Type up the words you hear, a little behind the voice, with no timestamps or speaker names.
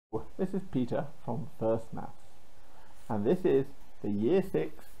This is Peter from First Maths, and this is the Year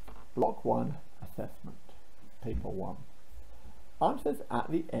 6 Block 1 assessment, Paper 1. Answers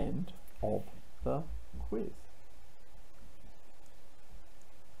at the end of the quiz.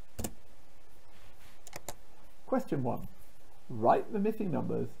 Question 1. Write the missing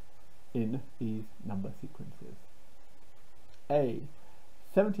numbers in these number sequences. A.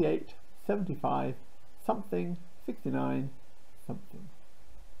 78, 75, something, 69, something.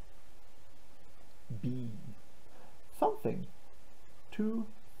 B. Something, 2,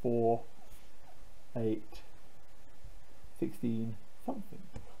 4, 8, 16, something.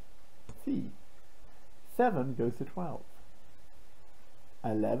 C. 7 goes to 12.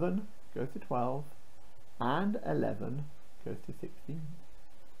 11 goes to 12, and 11 goes to 16.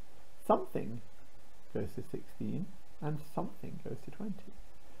 Something goes to 16, and something goes to 20.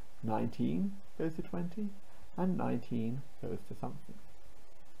 19 goes to 20, and 19 goes to something.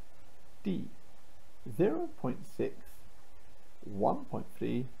 D. 0.6,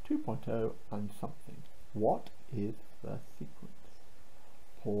 1.3, 2.0, and something. What is the sequence?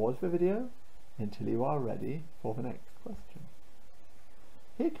 Pause the video until you are ready for the next question.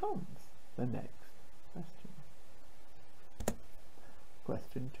 Here comes the next question.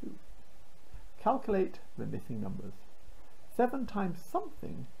 Question 2. Calculate the missing numbers. 7 times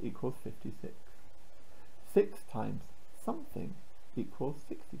something equals 56. 6 times something equals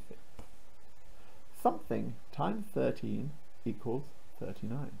 66. Something times 13 equals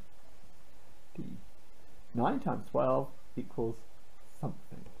 39. D. 9 times 12 equals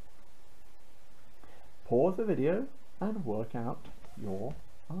something. Pause the video and work out your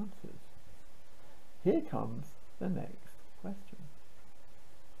answers. Here comes the next question.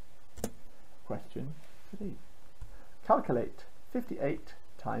 Question 3. Calculate 58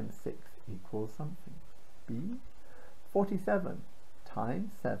 times 6 equals something. B. 47 times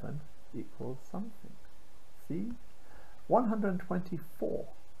 7 equals something. C. 124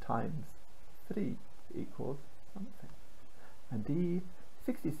 times 3 equals something. And D.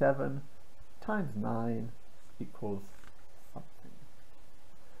 67 times 9 equals something.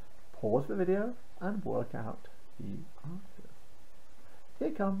 Pause the video and work out the answers.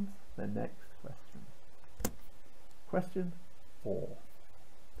 Here comes the next question. Question 4.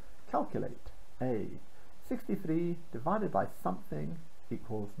 Calculate A. 63 divided by something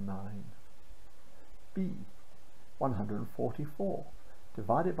equals 9. B. 144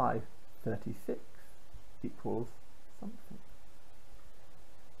 divided by 36 equals something.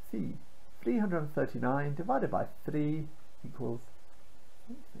 C. 339 divided by 3 equals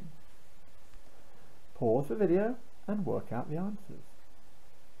something. Pause the video and work out the answers.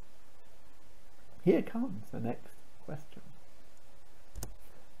 Here comes the next question.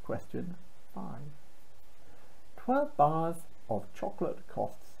 Question 5. 12 bars of chocolate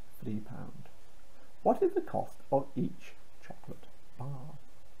costs £3. What is the cost of each chocolate bar?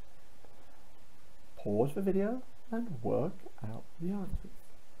 Pause the video and work out the answers.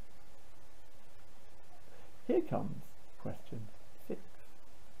 Here comes question 6.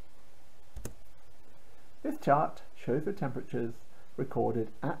 This chart shows the temperatures recorded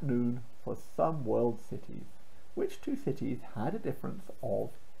at noon for some world cities. Which two cities had a difference of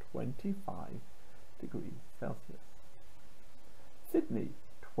 25 degrees Celsius? Sydney,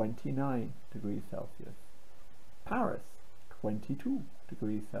 29 degrees Celsius. Paris, 22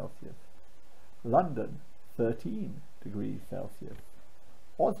 degrees Celsius. London, 13 degrees Celsius.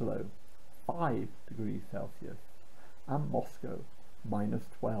 Oslo, 5 degrees Celsius. And Moscow, minus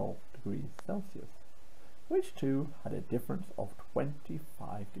 12 degrees Celsius. Which two had a difference of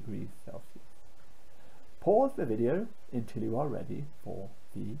 25 degrees Celsius? Pause the video until you are ready for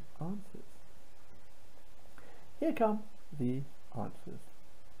the answers. Here come the answers.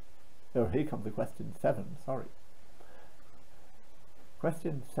 Oh, here comes the question 7, sorry.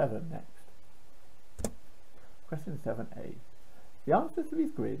 Question 7 next. Question 7a. The answers to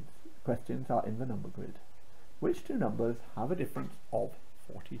these questions are in the number grid. Which two numbers have a difference of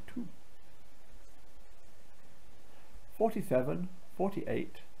 42? 47,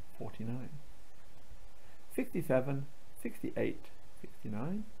 48, 49. 67, 68,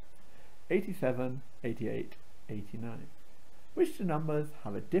 69. 87, 88, 89. Which two numbers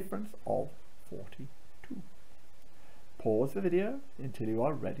have a difference of 42? Pause the video until you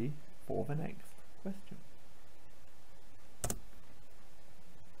are ready for the next question.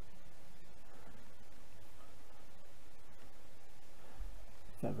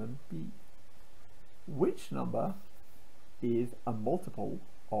 B. Which number is a multiple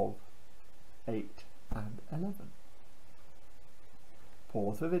of 8 and 11?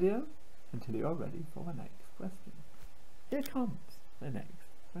 Pause the video until you are ready for the next question. Here comes the next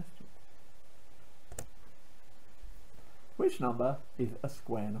question. Which number is a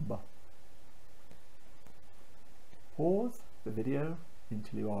square number? Pause the video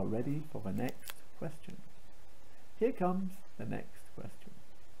until you are ready for the next question. Here comes the next question.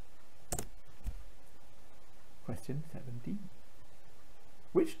 Question 7D.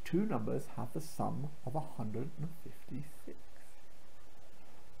 Which two numbers have the sum of 156?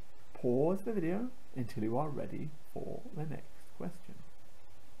 Pause the video until you are ready for the next question.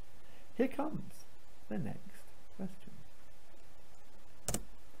 Here comes the next question.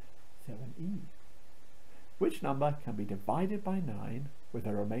 7E. Which number can be divided by 9 with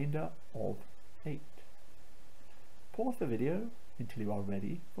a remainder of 8? Pause the video until you are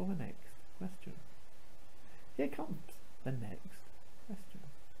ready for the next question. Here comes the next question.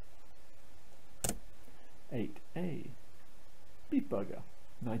 8A. Beef burger,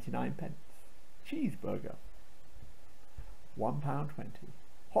 99 pence. Cheeseburger, £1.20.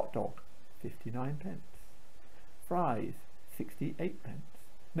 Hot dog, 59 pence. Fries, 68 pence.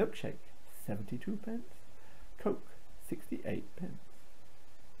 Milkshake, 72 pence. Coke, 68 pence.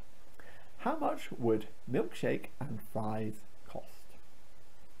 How much would milkshake and fries cost?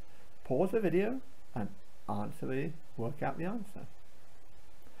 Pause the video and work out the answer.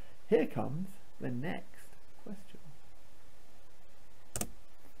 Here comes the next question.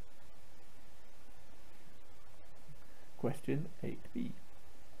 Question 8B.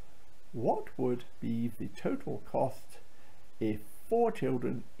 What would be the total cost if 4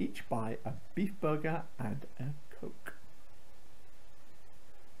 children each buy a beef burger and a Coke?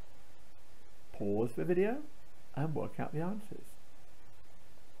 Pause the video and work out the answers.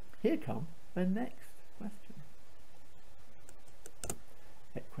 Here come the next question.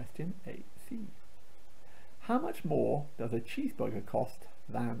 Question 8C. How much more does a cheeseburger cost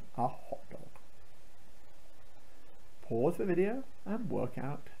than a hot dog? Pause the video and work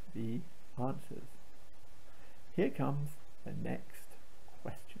out the answers. Here comes the next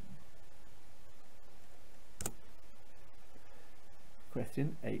question.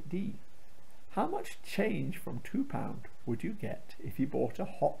 Question 8D. How much change from £2 would you get if you bought a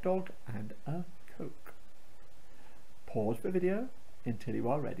hot dog and a Coke? Pause the video until you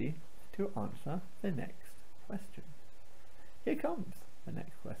are ready to answer the next question. Here comes the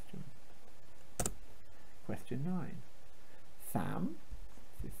next question. Question 9. Sam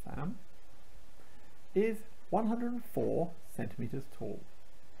is 104 centimeters tall.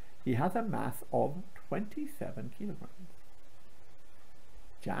 He has a mass of 27 kilograms.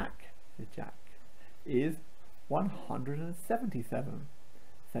 Jack is 177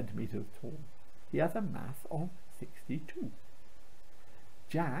 centimeters tall. He has a mass of 62.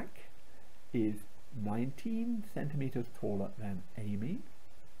 Jack is 19 centimeters taller than Amy.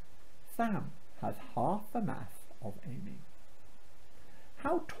 Sam has half the mass of Amy.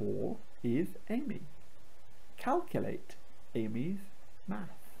 How tall is Amy? Calculate Amy's mass.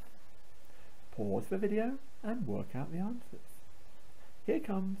 Pause the video and work out the answers. Here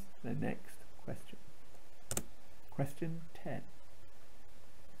comes the next question. Question 10.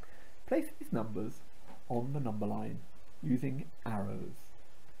 Place these numbers on the number line using arrows.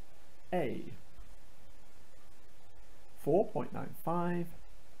 A. 4.95,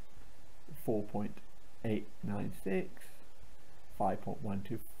 4.896,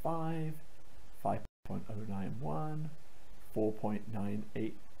 5.125, 5.091,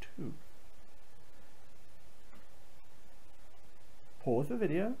 4.982. Pause the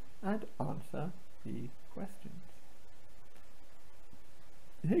video and answer the questions.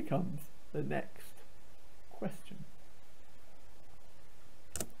 Here comes the next question.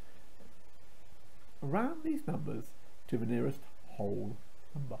 Round these numbers to the nearest whole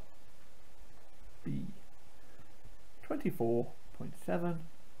number. B. 24.7,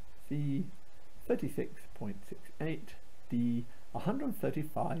 C. 36.68, D.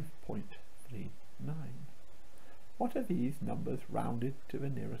 135.39. What are these numbers rounded to the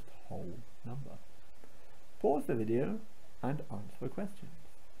nearest whole number? Pause the video and answer the questions.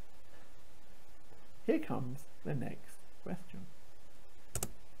 Here comes the next question.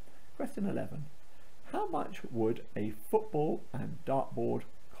 Question 11. How much would a football and dartboard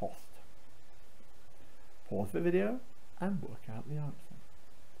cost? Pause the video and work out the answer.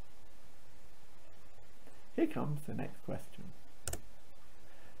 Here comes the next question.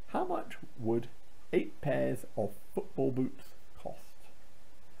 How much would 8 pairs of football boots cost?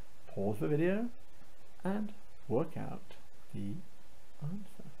 Pause the video and work out the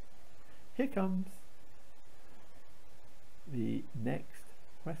answer. Here comes the next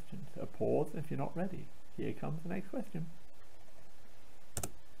question. So pause if you're not ready. Here comes the next question.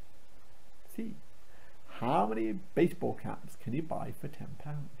 C. How many baseball caps can you buy for £10?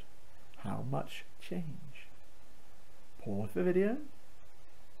 How much change? Pause the video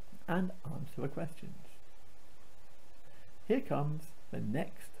and answer the questions. Here comes the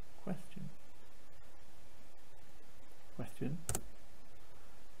next question. Question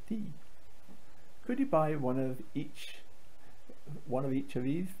D. Could you buy one of each of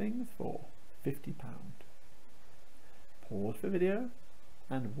these things for £50? Pause the video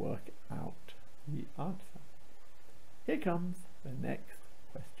and work out the answer. Here comes the next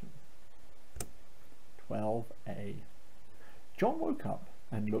question. 12a. John woke up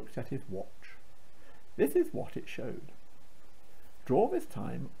and looked at his watch. This is what it showed. Draw this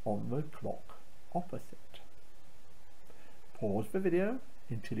time on the clock opposite. Pause the video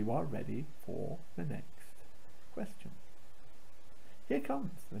until you are ready for the next question. Here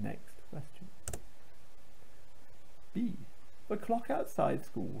comes the next question. B. The clock outside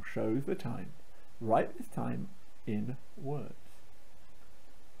school shows the time. Write this time in words.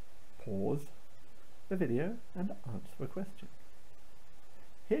 Pause the video and answer the question.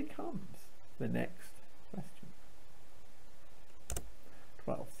 Here comes the next question.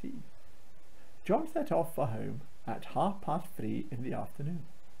 12c. John set off for home at 3:30 in the afternoon.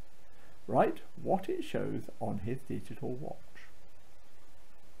 Write what it shows on his digital watch.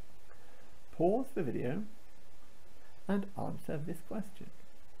 Pause the video and answer this question.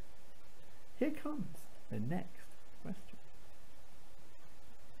 Here comes the next question.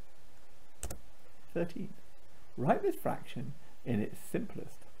 13. Write this fraction in its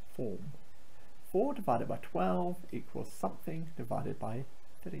simplest form. 4 divided by 12 equals something divided by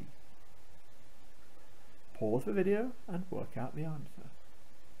 3. Pause the video and work out the answer.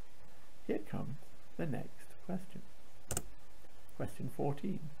 Here comes the next question. Question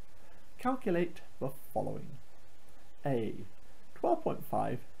 14. Calculate the following. A.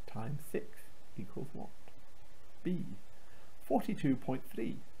 12.5 times 6 equals what? B.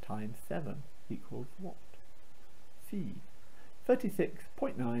 42.3 times 7 equals what? C.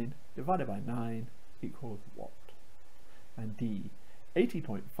 36.9 divided by 9 equals what? And D.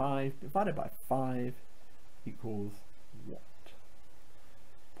 80.5 divided by 5 equals what?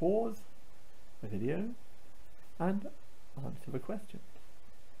 Pause the video and answer the questions.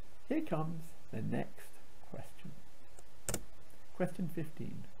 Here comes the next question. Question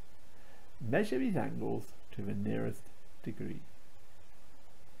 15. Measure these angles to the nearest degree.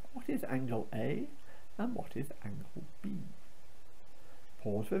 What is angle A and what is angle B?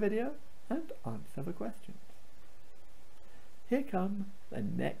 Pause the video and answer the questions. Here come the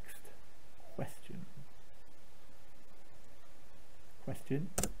next question. Question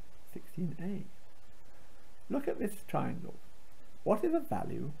 16a. Look at this triangle. What is the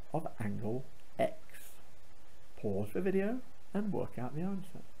value of angle X? Pause the video and work out the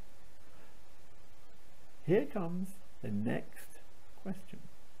answer. Here comes the next question.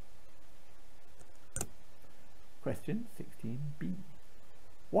 Question 16b.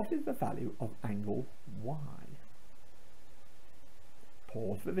 What is the value of angle Y?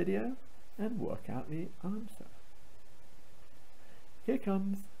 Pause the video and work out the answer. Here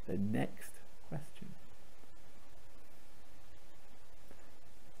comes the next question.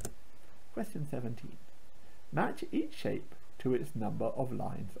 Question 17. Match each shape to its number of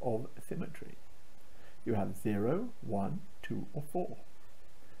lines of symmetry. You have 0, 1, 2 or 4.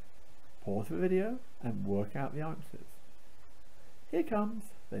 Pause the video and work out the answers. Here comes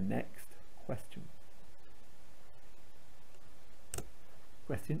the next question.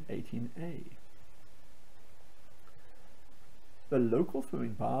 Question 18a. The local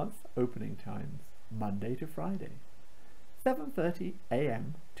swimming baths opening times Monday to Friday, 7:30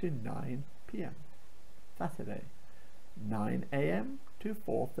 a.m. to 9 p.m. Saturday, 9 a.m. to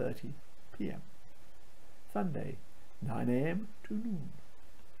 4:30 p.m. Sunday, 9 a.m. to noon.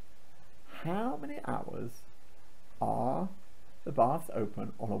 How many hours are the baths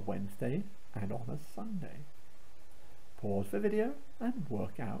open on a Wednesday and on a Sunday? Pause the video and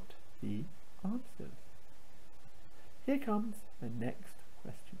work out the answers. Here comes the next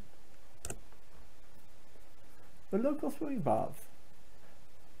question. The local swimming baths.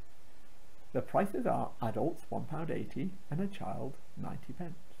 The prices are adults £1.80 and a child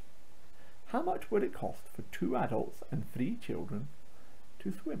 90p. How much would it cost for 2 adults and 3 children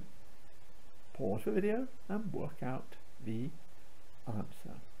to swim? Pause the video and work out the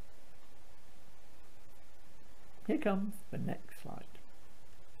answer. Here comes the next slide.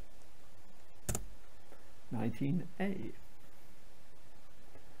 19a.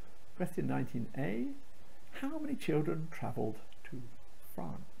 Question 19a. How many children travelled to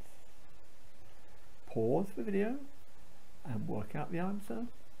France? Pause the video and work out the answer.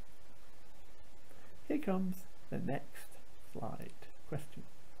 Here comes the next slide. Question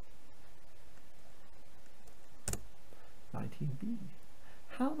 19b.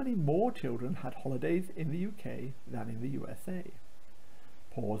 How many more children had holidays in the UK than in the USA?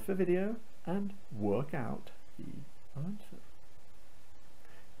 Pause the video and work out the answer.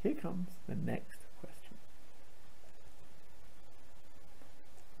 Here comes the next question.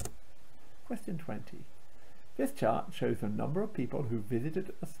 Question 20. This chart shows the number of people who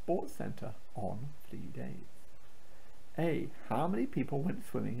visited a sports centre on 3 days. A. How many people went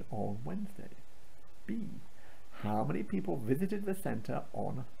swimming on Wednesday? B. How many people visited the centre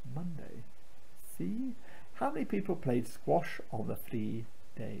on Monday? C. How many people played squash on the 3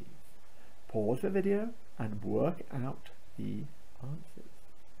 days? Pause the video and work out the answers.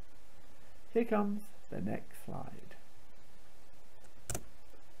 Here comes the next slide.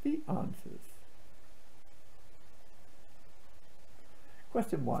 The answers.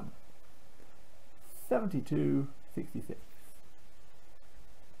 Question 1. 7266.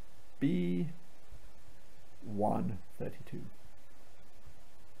 B. 132.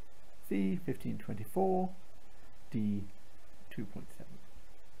 C. 1524. D. 2.7.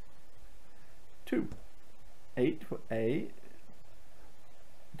 2. 8 for A.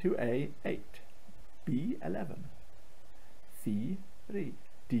 2A 8. B 11. C 3.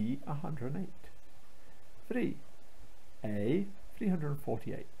 D 108. 3. A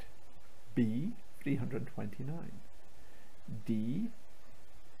 348. B 329. D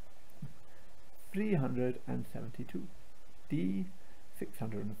 372. D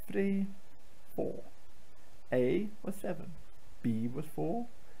 603. 4. A was 7. B was 4.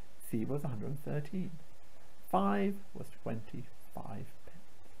 C was 113. 5 was 25 pence.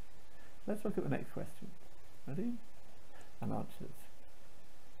 Let's look at the next question. Ready? And answers.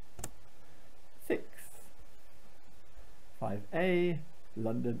 6. 5A,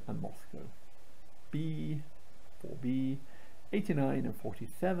 London and Moscow. B, 4B, 89 and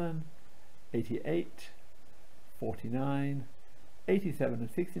 47, 88, 49, 87 and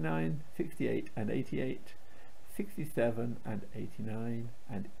 69, 68 and 88, 67 and 89,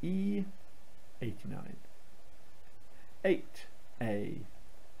 and E, 89. 8A,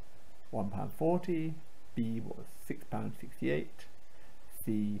 £1.40, B was £6.68,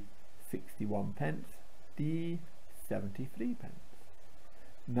 C 61 pence, D 73 pence.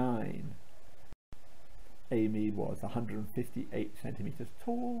 9. Amy was 158 centimeters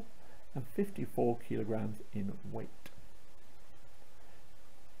tall and 54 kilograms in weight.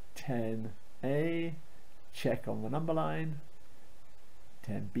 10A, check on the number line.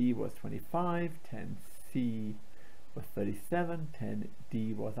 10B was 25, 10C was 37,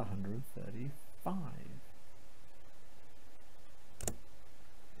 10D was 135.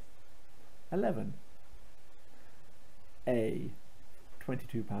 11. A,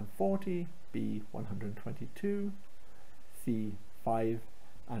 £22.40, B, 122, C, 5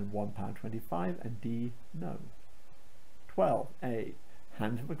 and £1.25, and D, no. 12. A,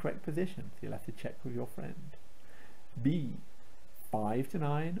 hands in the correct position, so you'll have to check with your friend. B, 5 to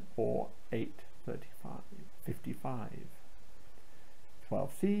 9 or 8.55.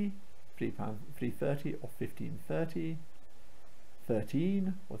 12C, £3.30 or 15.30.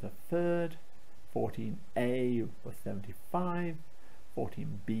 13 was a third. 14A was 75.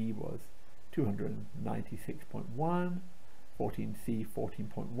 14B was 296.1. 14C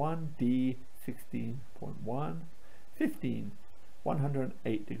 14.1. D 16.1. 15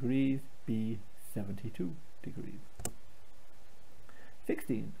 108 degrees. B 72 degrees.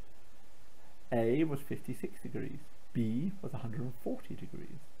 16. A was 56 degrees. B was 140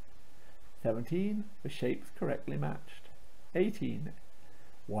 degrees. 17. The shapes correctly matched. 18.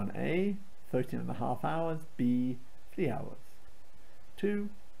 1A 13.5 hours. B 3 hours. 2.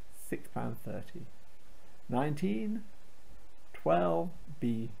 £6.30. 19. 12.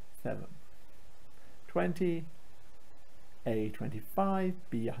 B 7. 20. A 25.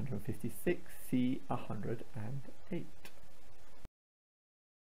 B 156. C 108.